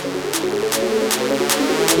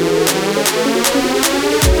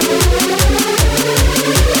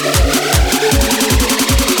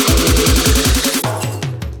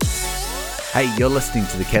Hey, you're listening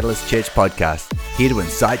to the Catalyst Church podcast, here to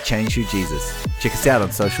incite change through Jesus. Check us out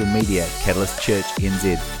on social media at Catalyst Church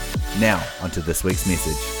NZ. Now, onto this week's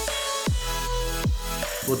message.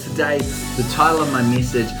 Well, today, the title of my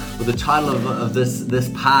message, or the title of this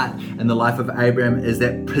part in the life of Abraham, is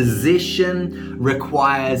that possession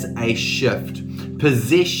requires a shift.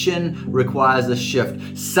 Possession requires a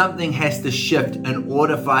shift. Something has to shift in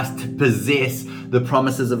order for us to possess the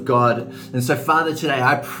promises of God. And so, Father, today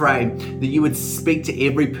I pray that you would speak to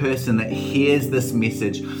every person that hears this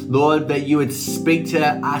message. Lord, that you would speak to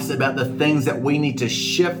us about the things that we need to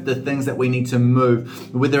shift, the things that we need to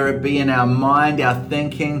move, whether it be in our mind, our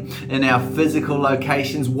thinking, in our physical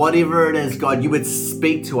locations, whatever it is, God, you would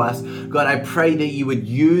speak to us. God, I pray that you would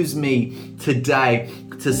use me today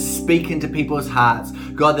to speak into people's hearts.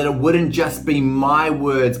 God, that it wouldn't just be my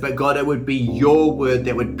words, but God, it would be your word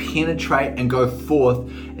that would penetrate and go forth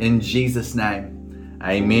in Jesus' name.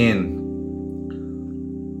 Amen.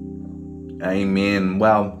 Amen.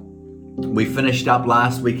 Well, we finished up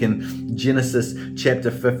last week in Genesis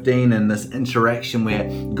chapter 15 and this interaction where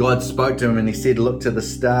God spoke to him and he said, look to the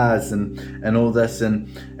stars and all this. And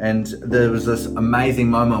there was this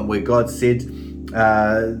amazing moment where God said,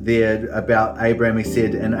 there about Abraham, he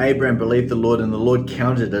said, and Abraham believed the Lord, and the Lord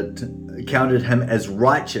counted him as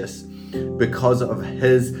righteous because of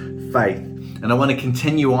his faith. And I want to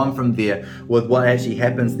continue on from there with what actually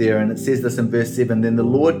happens there. And it says this in verse 7, then the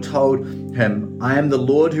Lord told him, I am the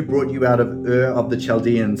Lord who brought you out of Ur of the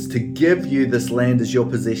Chaldeans to give you this land as your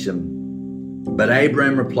possession. But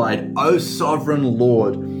Abraham replied, O sovereign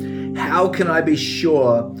Lord, how can I be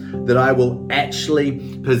sure that I will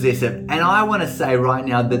actually possess it? And I want to say right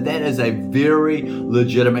now that is a very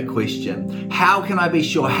legitimate question. How can I be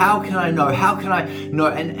sure? How can I know? How can I know?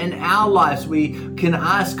 And in our lives, we can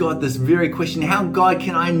ask God this very question. How, God,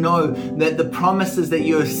 can I know that the promises that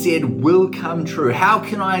you have said will come true? How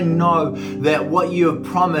can I know that what you have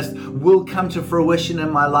promised will come to fruition in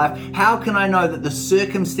my life? How can I know that the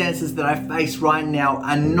circumstances that I face right now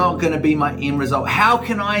are not going to be my end result? How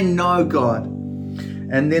can I know, God?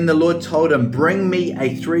 And then the Lord told him, bring me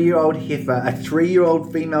a 3-year-old heifer, a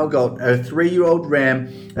 3-year-old female goat, a 3-year-old ram,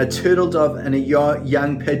 a turtle dove, and a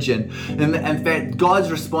young pigeon. And in fact,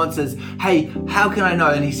 God's response is, hey, how can I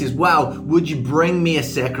know? And he says, wow, would you bring me a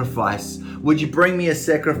sacrifice? Would you bring me a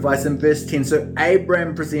sacrifice? In verse 10, so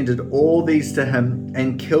Abraham presented all these to him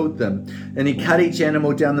and killed them. And he cut each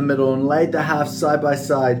animal down the middle and laid the halves side by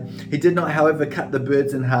side. He did not, however, cut the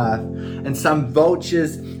birds in half. And some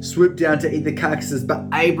vultures swooped down to eat the carcasses, but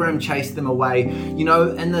Abraham chased them away. You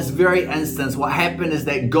know, in this very instance, what happened is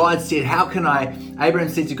that God said, Abraham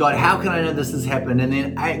said to God, how can I know this has happened? And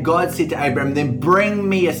then God said to Abraham, then bring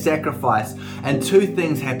me a sacrifice. And two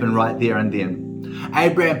things happened right there and then.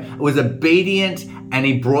 Abraham was obedient and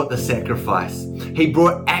he brought the sacrifice. He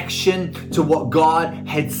brought action to what God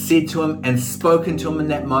had said to him and spoken to him in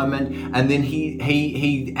that moment. And then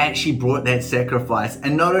he actually brought that sacrifice.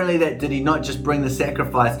 And not only that, did he not just bring the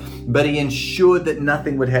sacrifice, but he ensured that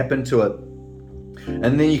nothing would happen to it.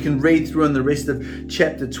 And then you can read through in the rest of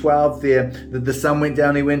chapter 12 there that the sun went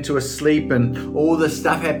down, he went to a sleep, and all this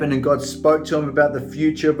stuff happened, and God spoke to him about the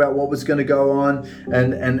future, about what was going to go on,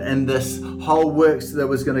 and this whole works that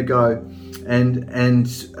was going to go, and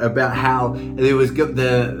about how there was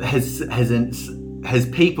his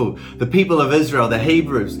people, the people of Israel, the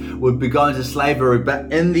Hebrews, would be going to slavery,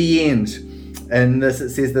 but in the end, and it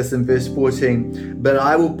says this in verse 14, but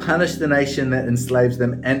I will punish the nation that enslaves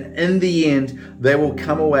them, and in the end, they will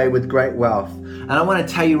come away with great wealth. And I want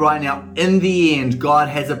to tell you right now, in the end, God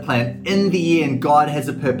has a plan. In the end, God has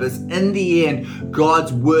a purpose. In the end,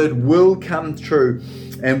 God's word will come true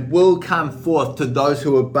and will come forth to those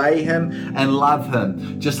who obey him and love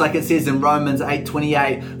him. Just like it says in Romans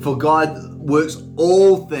 8:28, for God works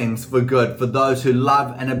all things for good for those who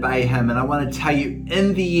love and obey him. And I want to tell you,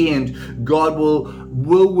 in the end, God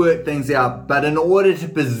will work things out. But in order to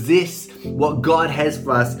possess what God has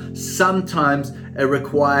for us, sometimes it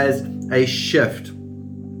requires a shift.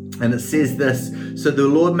 And it says this, so the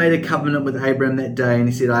Lord made a covenant with Abraham that day, and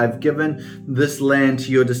he said, I have given this land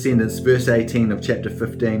to your descendants, verse 18 of chapter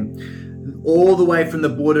 15, all the way from the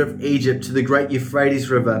border of Egypt to the great Euphrates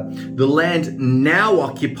River, the land now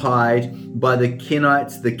occupied by the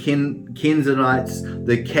Kenites, the Kenzanites,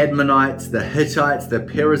 the Cadmonites, the Hittites, the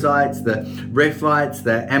Perizzites, the Rephites,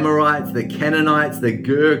 the Amorites, the Canaanites, the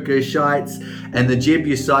Girgashites, and the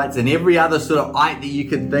Jebusites, and every other sort of ite that you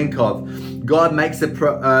can think of. God makes a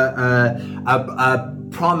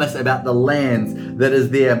promise about the land that is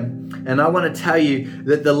there. And I want to tell you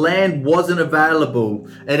that the land wasn't available.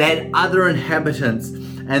 It had other inhabitants.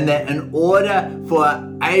 and that in order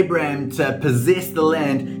for Abraham to possess the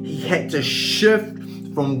land, he had to shift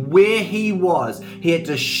from where he was. He had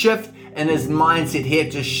to shift in his mindset. He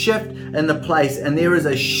had to shift in the place. And there is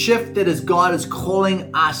a shift that God is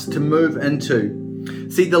calling us to move into.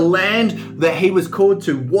 See, the land that he was called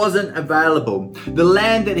to wasn't available. The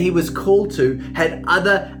land that he was called to had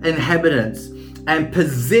other inhabitants. And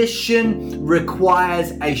possession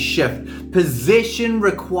requires a shift. Possession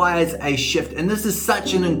requires a shift. And this is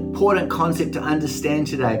such an important concept to understand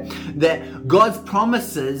today, that God's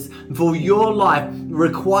promises for your life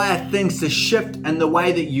require things to shift in the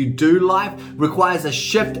way that you do life, requires a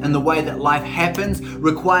shift in the way that life happens,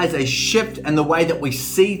 requires a shift in the way that we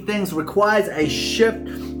see things, requires a shift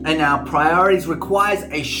in our priorities, requires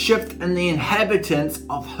a shift in the inhabitants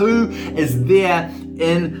of who is there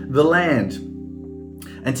in the land.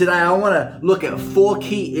 And today I want to look at 4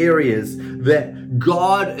 key areas that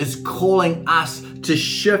God is calling us to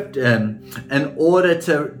shift in order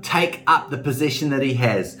to take up the possession that he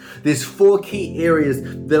has. There's 4 key areas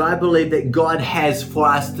that I believe that God has for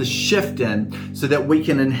us to shift in so that we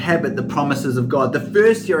can inhabit the promises of God. The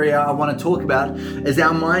first area I want to talk about is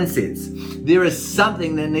our mindsets. There is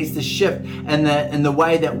something that needs to shift in the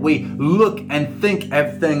way that we look and think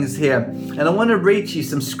of things here. And I want to read to you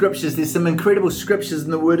some scriptures. There's some incredible scriptures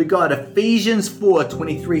in the Word of God. Ephesians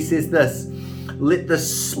 4:23 says this: "Let the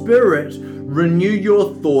Spirit renew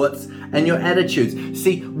your thoughts and your attitudes."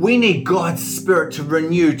 See, we need God's Spirit to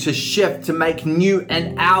renew, to shift, to make new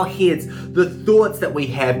in our heads the thoughts that we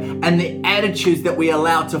have and the attitudes that we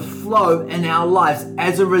allow to flow in our lives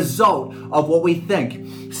as a result of what we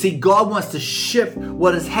think. See, God wants to shift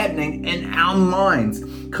what is happening in our minds.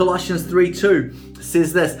 Colossians 3:2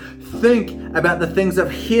 says this: "Think about the things of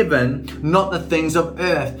heaven, not the things of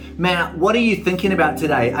earth." Man, what are you thinking about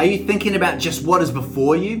today? Are you thinking about just what is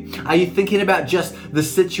before you? Are you thinking about just the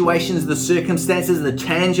situations, the circumstances, the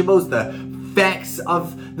tangibles, the facts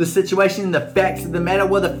of the situation, the facts of the matter?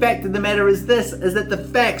 Well, the fact of the matter is this, is that the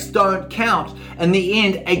facts don't count in the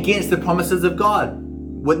end against the promises of God.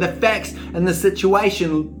 When the facts and the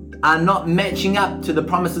situation are not matching up to the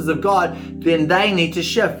promises of God, then they need to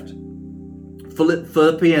shift.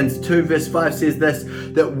 Philippians 2 verse 5 says this,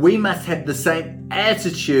 that we must have the same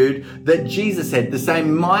attitude that Jesus had, the same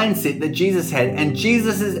mindset that Jesus had. And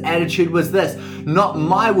Jesus's attitude was this: not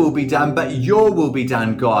my will be done, but your will be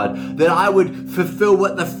done, God. That I would fulfill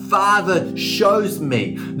what the Father shows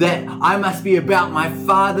me, that I must be about my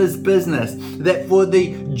Father's business, that for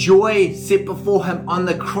the joy set before him on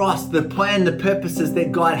the cross, the plan, the purposes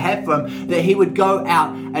that God had for him, that he would go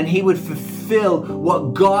out and he would fulfill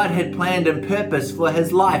what God had planned and purposed for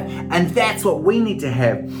his life. And that's what we need to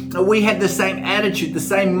have. We have the same attitude, the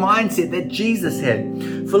same mindset that Jesus had.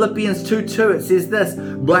 Philippians 2:2, it says this: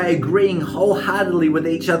 by agreeing wholeheartedly with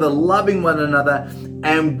each other, loving one another,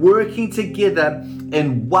 and working together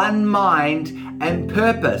in one mind and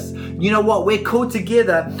purpose. You know what? We're called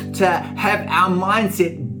together to have our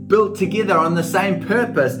mindset built together on the same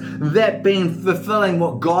purpose, that being fulfilling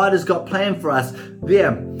what God has got planned for us.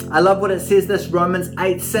 There, I love what it says this, Romans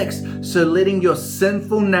 8:6. So letting your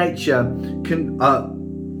sinful nature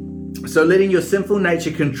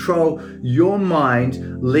control your mind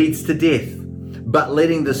leads to death, but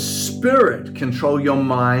letting the Spirit control your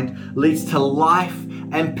mind leads to life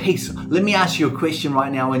and peace. Let me ask you a question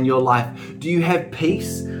right now in your life. Do you have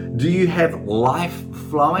peace? Do you have life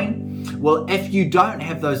flowing? Well, if you don't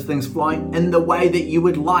have those things flowing in the way that you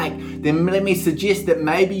would like, then let me suggest that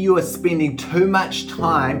maybe you are spending too much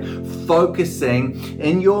time focusing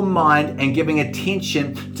in your mind and giving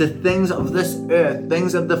attention to things of this earth,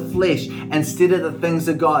 things of the flesh, instead of the things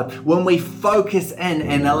of God. When we focus in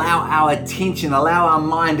and allow our attention, allow our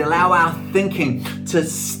mind, allow our thinking to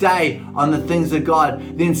stay on the things of God,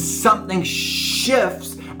 then something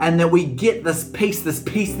shifts, and that we get this peace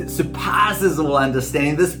that surpasses all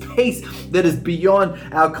understanding, this peace that is beyond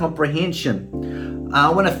our comprehension. I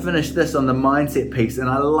want to finish this on the mindset piece, and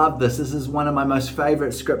I love this. This is one of my most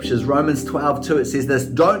favorite scriptures. Romans 12:2, it says this: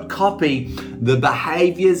 don't copy the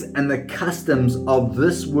behaviors and the customs of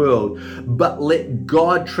this world, but let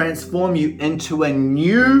God transform you into a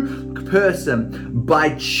new person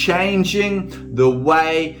by changing the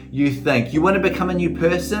way you think. You want to become a new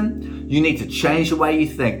person? You need to change the way you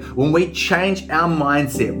think. When we change our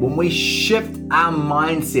mindset, when we shift our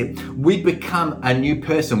mindset, we become a new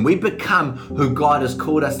person. We become who God has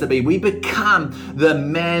called us to be. We become the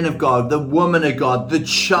man of God, the woman of God, the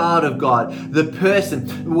child of God, the person.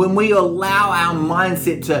 When we allow our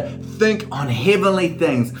mindset to think on heavenly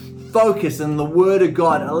things, focus in the Word of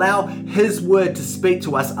God, allow His Word to speak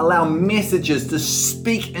to us, allow messages to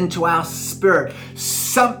speak into our spirit,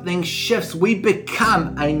 something shifts. We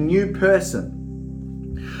become a new person.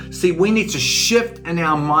 See, we need to shift in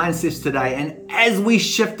our mindsets today. And as we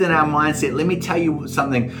shift in our mindset, let me tell you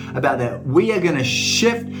something about that. We are going to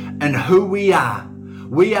shift in who we are.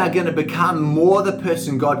 We are going to become more the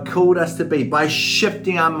person God called us to be by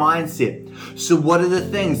shifting our mindset. So what are the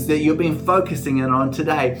things that you've been focusing in on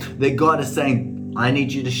today that God is saying, I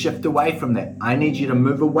need you to shift away from that. I need you to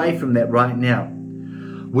move away from that right now.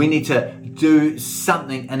 We need to do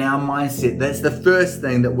something in our mindset. That's the first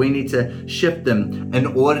thing that we need to shift in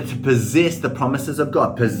order to possess the promises of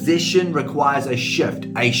God. Possession requires a shift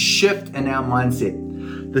in our mindset.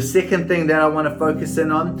 The second thing that I want to focus in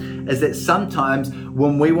on is that sometimes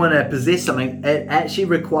when we want to possess something, it actually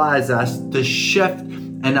requires us to shift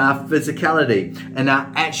in our physicality, in our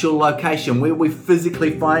actual location, where we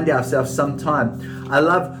physically find ourselves sometime. I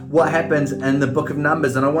love what happens in the book of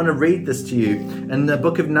Numbers, and I want to read this to you. In the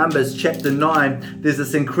book of Numbers, chapter 9, there's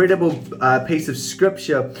this incredible piece of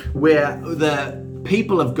scripture where the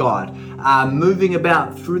people of God are moving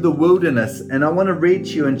about through the wilderness. And I want to read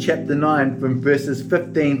to you in chapter 9 from verses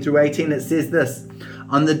 15 through 18. It says this: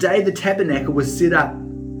 On the day the tabernacle was set up,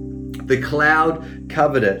 the cloud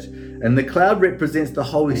covered it. And the cloud represents the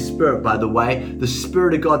Holy Spirit, by the way, the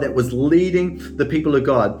Spirit of God that was leading the people of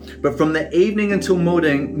God. But from the evening until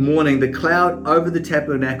morning, the cloud over the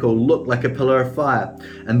tabernacle looked like a pillar of fire.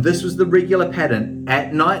 And this was the regular pattern.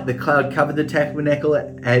 At night, the cloud covered the tabernacle,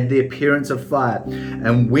 it had the appearance of fire.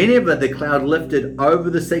 And whenever the cloud lifted over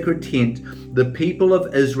the sacred tent, the people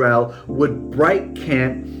of Israel would break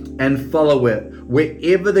camp and follow it.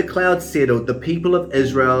 Wherever the cloud settled, the people of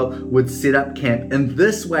Israel would set up camp. In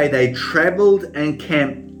this way, they traveled and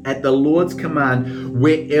camped at the Lord's command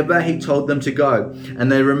wherever He told them to go.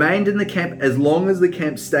 And they remained in the camp as long as the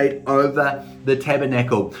camp stayed over the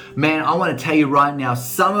tabernacle. Man, I want to tell you right now,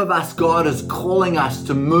 some of us, God is calling us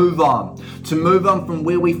to move on from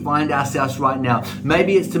where we find ourselves right now.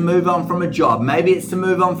 Maybe it's to move on from a job. Maybe it's to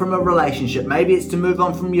move on from a relationship. Maybe it's to move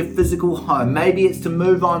on from your physical home. Maybe it's to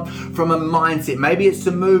move on from a mindset. Maybe it's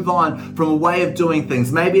to move on from a way of doing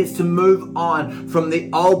things. Maybe it's to move on from the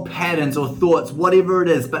old patterns or thoughts, whatever it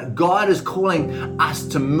is. But God is calling us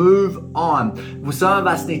to move on. Some of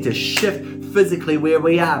us need to shift physically where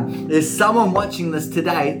we are. There's someone watching this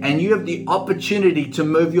today and you have the opportunity to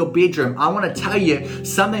move your bedroom. I want to tell you,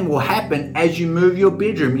 something will happen as you move your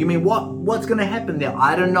bedroom. You mean, what's going to happen there?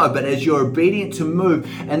 I don't know, but as you're obedient to move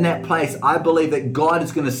in that place, I believe that God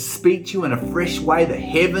is going to speak to you in a fresh way. The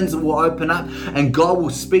heavens will open up and God will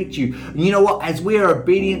speak to you. You know what? As we are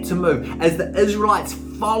obedient to move, as the Israelites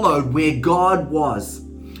followed where God was,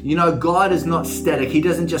 you know, God is not static. He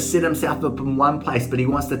doesn't just set Himself up in one place, but He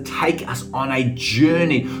wants to take us on a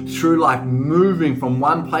journey through life, moving from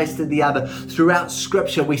one place to the other. Throughout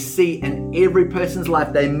Scripture, we see in every person's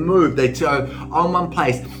life, they move, they go on one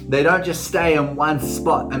place. They don't just stay in one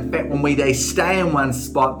spot. In fact, when they stay in one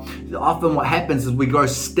spot, often what happens is we grow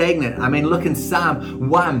stagnant. I mean, look in Psalm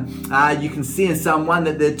 1. You can see in Psalm 1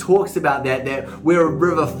 that there talks about that where a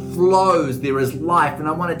river flows, there is life. And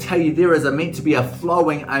I want to tell you, there is meant to be a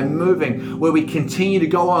flowing, a moving, where we continue to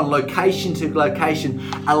go on location to location,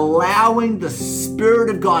 allowing the Spirit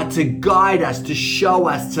of God to guide us, to show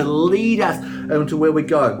us, to lead us into where we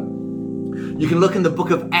go. You can look in the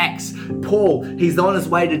book of Acts. Paul, he's on his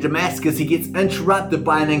way to Damascus. He gets interrupted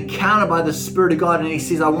by an encounter by the Spirit of God, and he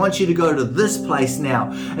says, I want you to go to this place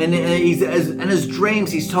now. And he's, in his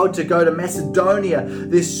dreams, he's told to go to Macedonia.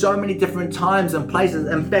 There's so many different times and places.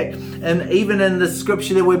 In fact, and even in the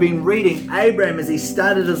scripture that we've been reading, Abraham, as he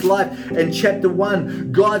started his life in chapter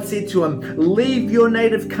 1, God said to him, leave your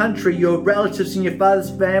native country, your relatives and your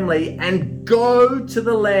father's family, and go to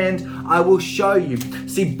the land I will show you.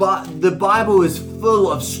 See, but the Bible is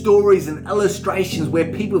full of stories and illustrations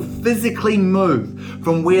where people physically move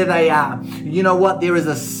from where they are. You know what? There is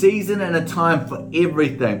a season and a time for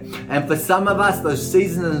everything. And for some of us, those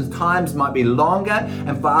seasons and times might be longer.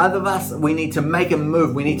 And for other of us, we need to make a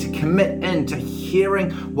move. We need to commit into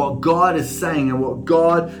hearing what God is saying and what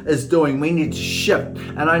God is doing. We need to shift.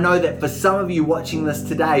 And I know that for some of you watching this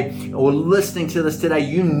today or listening to this today,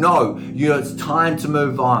 you know it's time to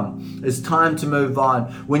move on. It's time to move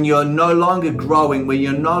on. When you're no longer growing, when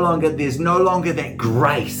there's no longer that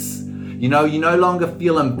grace. You no longer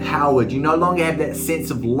feel empowered. You no longer have that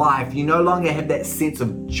sense of life. You no longer have that sense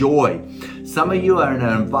of joy. Some of you are in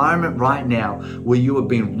an environment right now where you are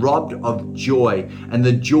being robbed of joy, and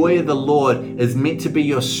the joy of the Lord is meant to be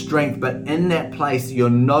your strength, but in that place you're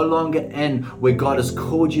no longer in where God has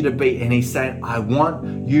called you to be, and He's saying, I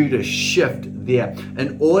want you to shift there.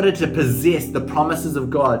 In order to possess the promises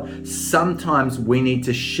of God, sometimes we need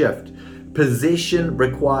to shift. Possession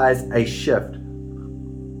requires a shift.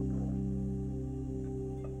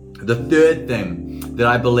 The third thing that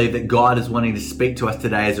I believe that God is wanting to speak to us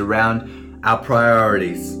today is around our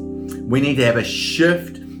priorities. We need to have a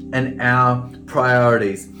shift in our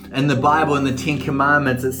priorities. In the Bible, in the Ten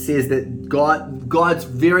Commandments, it says that God's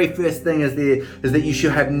very first thing is that you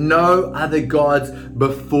should have no other gods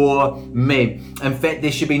before me. In fact,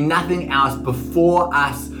 there should be nothing else before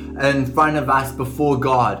us, in front of us, before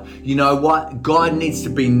God. You know what? God needs to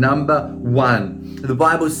be number one. The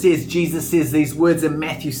Bible says, Jesus says these words in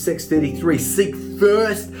Matthew 6:33, seek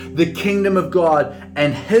first the kingdom of God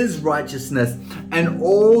and His righteousness, and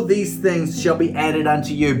all these things shall be added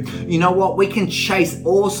unto you. You know what? We can chase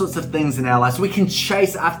all sorts of things in our lives. We can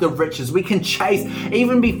chase after riches. We can chase,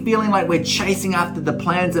 even be feeling like we're chasing after the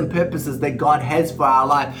plans and purposes that God has for our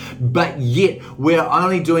life, but yet we're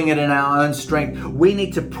only doing it in our own strength. We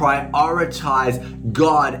need to prioritize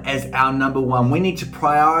God as our number one. We need to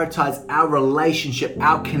prioritize our relationship,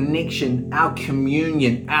 our connection, our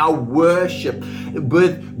communion, our worship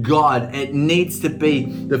with God. It needs to be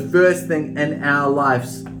the first thing in our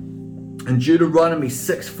lives. In Deuteronomy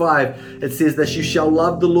 6:5, it says that you shall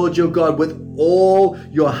love the Lord your God with all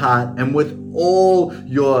your heart and with all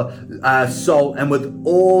your soul and with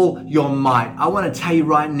all your might. I want to tell you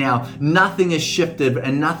right now, nothing has shifted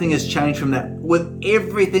and nothing has changed from that. With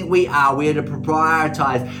everything we are to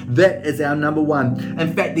prioritize. That is our number one.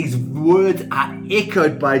 In fact, these words are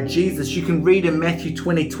echoed by Jesus. You can read in Matthew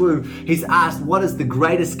 22, He's asked, what is the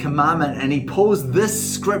greatest commandment? And He pulls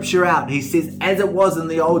this scripture out. He says, as it was in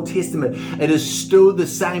the Old Testament, it is still the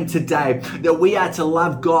same today, that we are to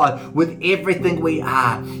love God with everything we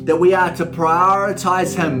are, that we are to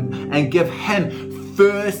prioritize Him and give Him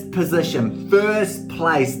first position, first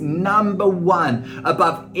place, number one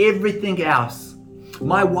above everything else.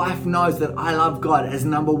 My wife knows that I love God as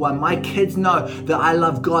number one. My kids know that I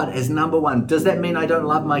love God as number one. Does that mean I don't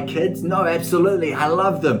love my kids? No, absolutely. I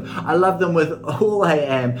love them. I love them with all I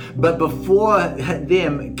am. But before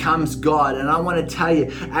them comes God. And I want to tell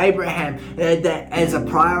you, Abraham, that as a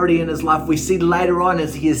priority in his life, we see later on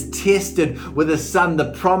as he is tested with his son,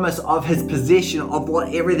 the promise of his possession of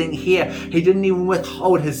everything here. He didn't even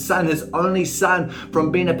withhold his son, his only son,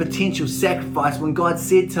 from being a potential sacrifice when God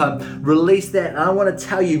said to him, release that. And I want to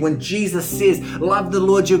tell you, when Jesus says, love the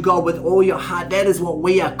Lord your God with all your heart, that is what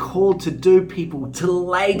we are called to do, people, to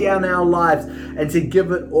lay down our lives and to give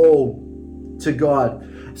it all to God.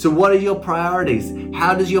 So what are your priorities?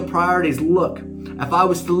 How does your priorities look? If I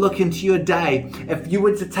was to look into your day, if you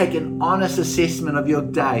were to take an honest assessment of your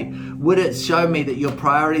day, would it show me that your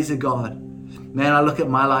priorities are God? Man, I look at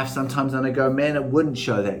my life sometimes and I go, man, it wouldn't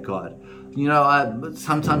show that, God. You know,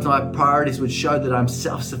 sometimes my priorities would show that I'm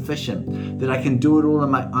self-sufficient, that I can do it all in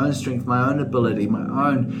my own strength, my own ability, my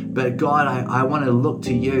own. But God, I want to look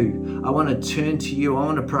to you. I want to turn to you. I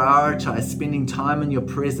want to prioritize spending time in your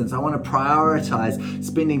presence. I want to prioritize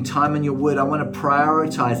spending time in your word. I want to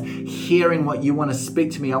prioritize hearing what you want to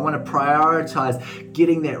speak to me. I want to prioritize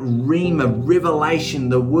getting that rhema, revelation,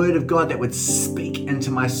 the word of God that would speak into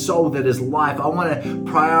my soul that is life. I want to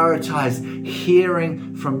prioritize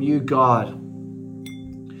hearing from you, God.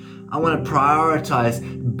 I want to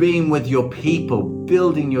prioritize being with your people,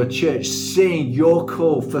 building your church, seeing your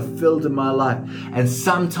call fulfilled in my life. And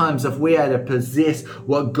sometimes if we are to possess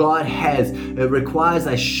what God has, it requires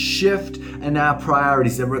a shift in our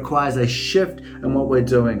priorities. It requires a shift in what we're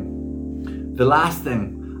doing. The last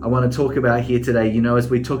thing I want to talk about here today, you know, as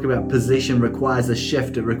we talk about possession requires a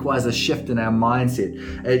shift. It requires a shift in our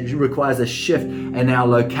mindset. It requires a shift in our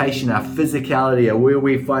location, our physicality, or where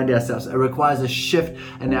we find ourselves. It requires a shift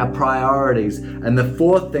in our priorities. And the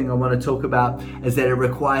fourth thing I want to talk about is that it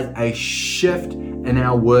requires a shift in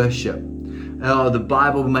our worship. Oh, the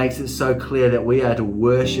Bible makes it so clear that we are to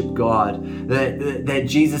worship God. That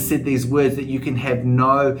Jesus said these words, that you can have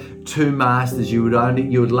no two masters. You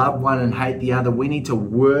would love one and hate the other. We need to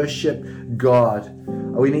worship God.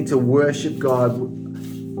 We need to worship God,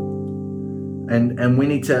 and we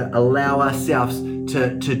need to allow ourselves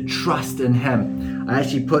to trust in Him. I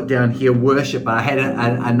actually put down here worship, but I had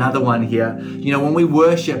another one here. You know, when we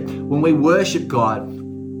worship God,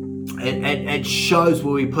 It shows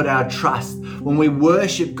where we put our trust. When we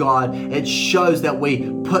worship God, it shows that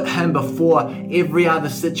we put Him before every other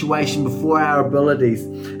situation, before our abilities.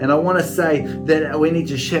 And I want to say that we need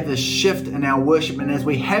to have this shift in our worship. And as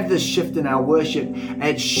we have this shift in our worship,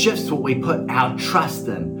 it shifts what we put our trust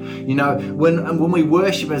in. You know, when we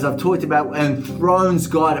worship, as I've talked about, enthrones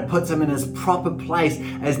God, it puts Him in His proper place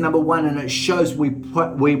as number one, and it shows we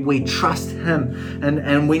trust Him.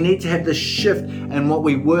 And we need to have this shift in what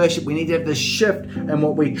we worship. We need to have this shift in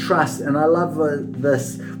what we trust. And I love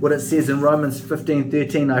what it says in Romans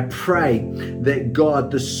 15:13. I pray that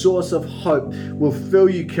God, the source of hope, will fill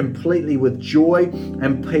you completely with joy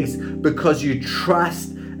and peace because you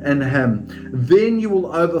trust in Him. Then you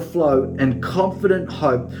will overflow in confident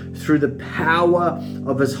hope through the power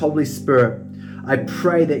of His Holy Spirit. I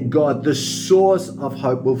pray that God, the source of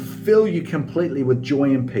hope, will fill you completely with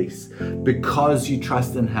joy and peace because you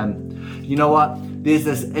trust in Him. You know what? There's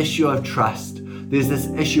this issue of trust. There's this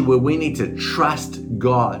issue where we need to trust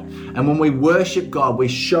God. And when we worship God, we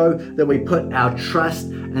show that we put our trust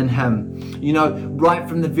in Him. You know, right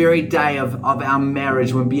from the very day of our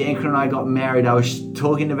marriage, when Bianca and I got married, I was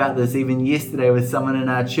talking about this even yesterday with someone in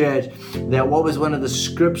our church, that what was one of the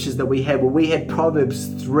scriptures that we had? Well, we had Proverbs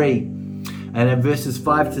 3. And in verses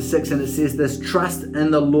 5-6, and it says this: trust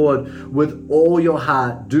in the Lord with all your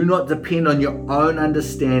heart. Do not depend on your own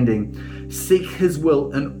understanding. Seek His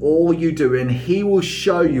will in all you do, and He will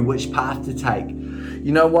show you which path to take.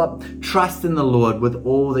 You know what? Trust in the Lord with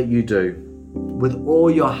all that you do. With all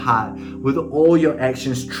your heart, with all your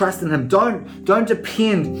actions, trust in Him. Don't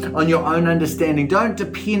depend on your own understanding. Don't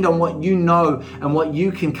depend on what you know and what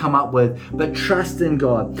you can come up with, but trust in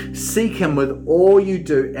God. Seek Him with all you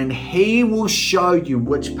do, and He will show you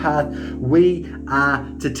which path we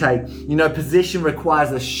are to take. You know, possession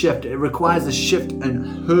requires a shift. It requires a shift in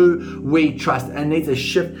who we trust. It needs a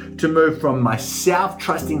shift to move from myself,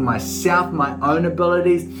 trusting myself, my own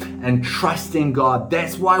abilities, and trusting God.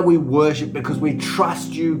 That's why we worship, because we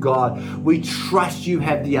trust you, God. We trust you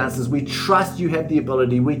have the answers. We trust you have the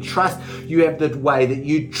ability. We trust you have the way, that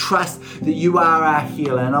you trust that you are our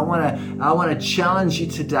healer. And I want to challenge you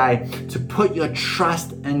today to put your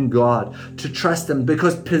trust in God, to trust Him,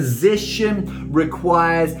 because possession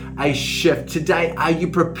requires a shift. Today, are you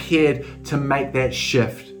prepared to make that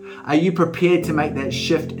shift? Are you prepared to make that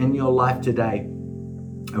shift in your life today?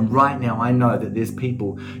 And right now, I know that there's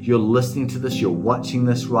people, you're listening to this, you're watching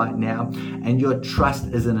this right now, and your trust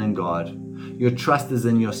isn't in God. Your trust is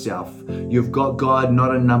in yourself. You've got God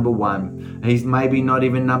not in number one. He's maybe not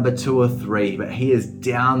even number 2 or 3, but He is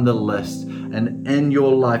down the list. And in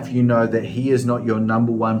your life, you know that He is not your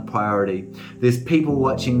number one priority. There's people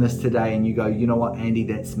watching this today and you go, you know what, Andy,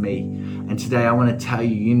 that's me. And today I want to tell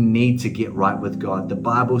you, you need to get right with God. The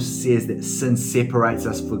Bible says that sin separates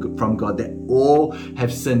us from God, that all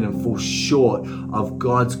have sinned and fall short of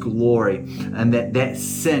God's glory, and that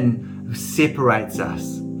sin separates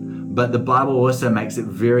us. But the Bible also makes it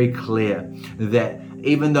very clear that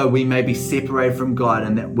even though we may be separated from God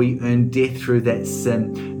and that we earn death through that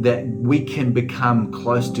sin, that we can become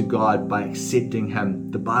close to God by accepting Him.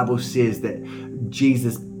 The Bible says that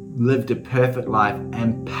Jesus lived a perfect life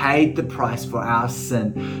and paid the price for our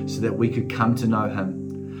sin so that we could come to know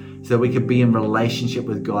Him, so that we could be in relationship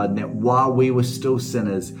with God, and that while we were still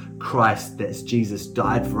sinners, Christ, that's Jesus,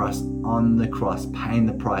 died for us on the cross, paying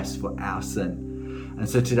the price for our sin. And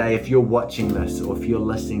so today, if you're watching this or if you're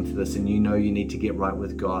listening to this and you know you need to get right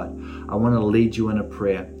with God, I want to lead you in a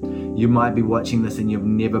prayer. You might be watching this and you've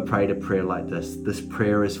never prayed a prayer like this. This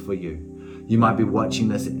prayer is for you. You might be watching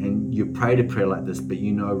this and you prayed a prayer like this, but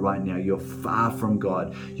you know right now you're far from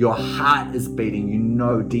God. Your heart is beating. You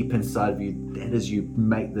know deep inside of you, that is, you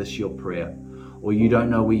make this your prayer. Or you don't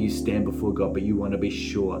know where you stand before God, but you want to be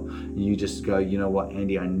sure. You just go, you know what,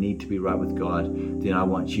 Andy, I need to be right with God. Then I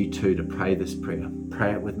want you too to pray this prayer.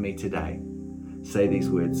 Pray it with me today. Say these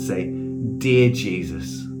words. Say, dear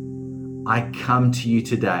Jesus, I come to you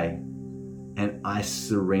today and I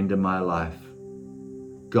surrender my life.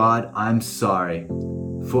 God, I'm sorry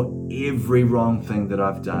for every wrong thing that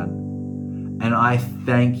I've done. And I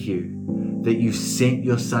thank you that you sent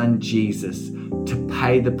your son Jesus to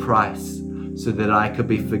pay the price so that I could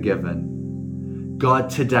be forgiven. God,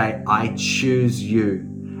 today I choose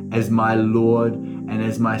you as my Lord and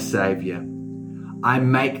as my Savior. I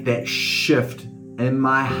make that shift in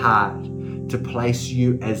my heart to place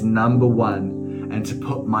you as number one and to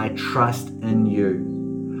put my trust in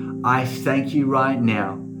you. I thank you right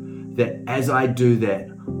now that as I do that,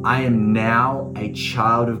 I am now a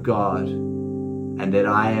child of God and that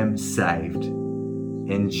I am saved.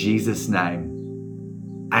 In Jesus'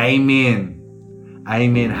 name, amen.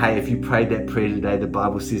 Amen. Hey, if you prayed that prayer today, the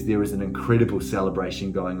Bible says there is an incredible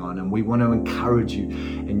celebration going on, and we want to encourage you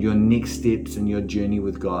in your next steps in your journey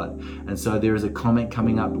with God. And so there is a comment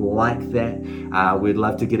coming up like that. We'd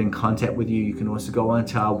love to get in contact with you. You can also go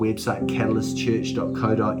onto our website,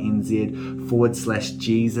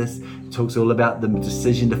 catalystchurch.co.nz/Jesus. It talks all about the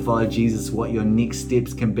decision to follow Jesus, what your next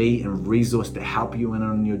steps can be, and resource to help you in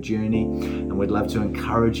on your journey. And we'd love to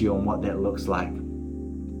encourage you on what that looks like.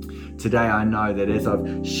 Today, I know that as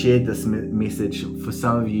I've shared this message, for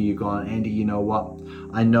some of you, you're going, Andy, you know what?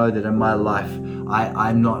 I know that in my life,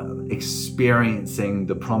 I'm not experiencing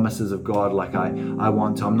the promises of God like I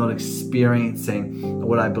want to. I'm not experiencing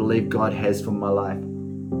what I believe God has for my life.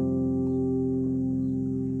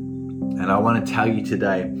 And I want to tell you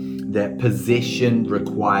today that possession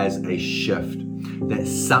requires a shift, that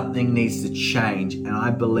something needs to change. And I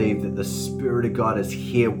believe that the Spirit of God is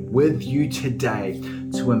here with you today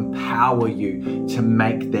to empower you to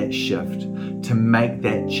make that shift, to make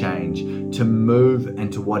that change, to move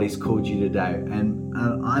into what He's called you today. And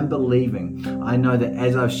I'm believing, I know that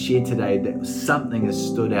as I've shared today, that something has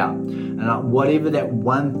stood out. And whatever that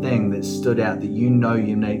one thing that stood out that you know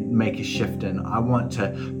you need to make a shift in, I want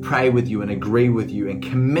to pray with you and agree with you and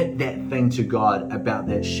commit that thing to God about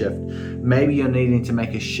that shift. Maybe you're needing to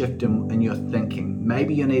make a shift in your thinking.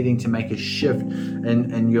 Maybe you're needing to make a shift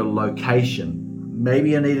in your location. Maybe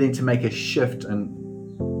you're needing to make a shift in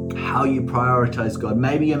how you prioritize God.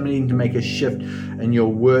 Maybe you're needing to make a shift in your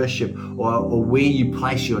worship or where you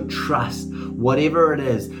place your trust. Whatever it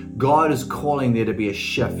is, God is calling there to be a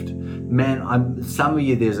shift. Man, some of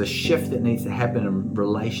you, there's a shift that needs to happen in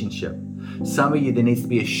relationship. Some of you, there needs to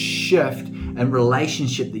be a shift in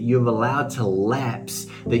relationship that you've allowed to lapse,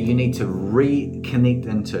 that you need to reconnect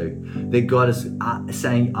into, that God is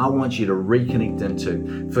saying, I want you to reconnect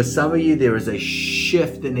into. For some of you, there is a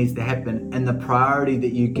shift that needs to happen in the priority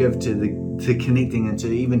that you give to connecting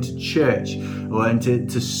into, even to church or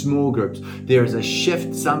into small groups. There is a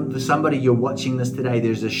shift. For somebody, you're watching this today,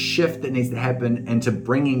 there's a shift that needs to happen into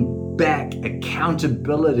bringing back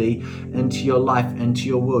accountability into your life, into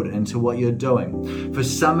your world, into what you're doing. For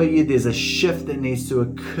some of you, there's a shift that needs to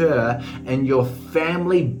occur in your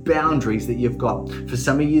family boundaries that you've got. For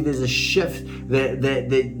some of you, there's a shift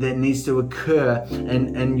that needs to occur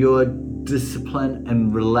in your discipline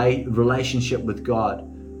and relationship with God.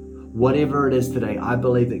 Whatever it is today, I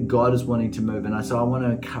believe that God is wanting to move. And so I want to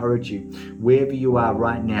encourage you, wherever you are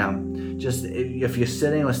right now, just if you're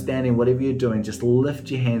sitting or standing, whatever you're doing, just lift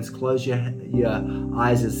your hands, close your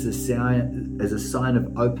eyes as a sign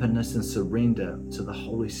of openness and surrender to the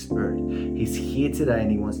Holy Spirit. He's here today and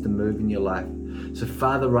He wants to move in your life. So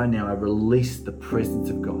Father, right now, I release the presence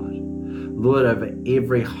of God. Lord, over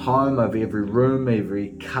every home, over every room,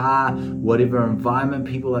 every car, whatever environment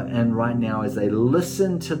people are in right now, as they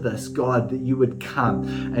listen to this, God, that you would come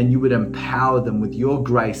and you would empower them with your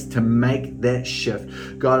grace to make that shift.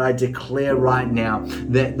 God, I declare right now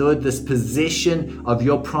that, Lord, this possession of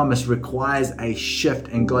your promise requires a shift.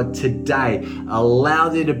 And God, today, allow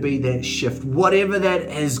there to be that shift. Whatever that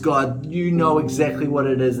is, God, you know exactly what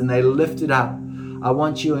it is, and they lift it up. I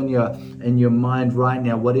want you in your mind right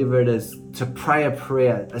now, whatever it is, to pray a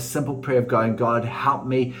prayer, a simple prayer of going, God, help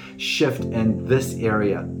me shift in this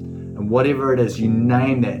area. And whatever it is, you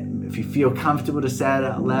name that. If you feel comfortable to say it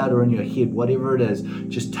out loud or in your head, whatever it is,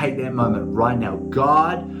 just take that moment right now.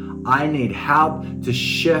 God, I need help to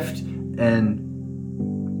shift in.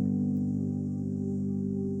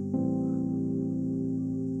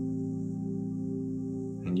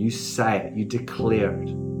 And you say it, you declare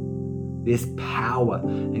it. There's power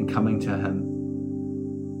in coming to Him.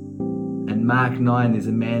 In Mark 9, there's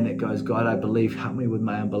a man that goes, God, I believe, help me with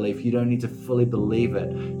my unbelief. You don't need to fully believe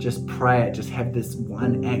it. Just pray it. Just have this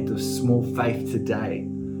one act of small faith today.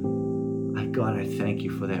 God, I thank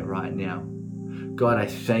you for that right now. God, I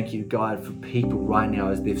thank you, God, for people right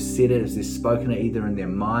now as they've said it, as they've spoken it either in their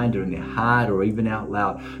mind or in their heart or even out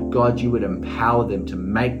loud. God, you would empower them to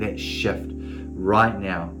make that shift right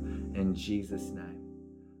now in Jesus' name.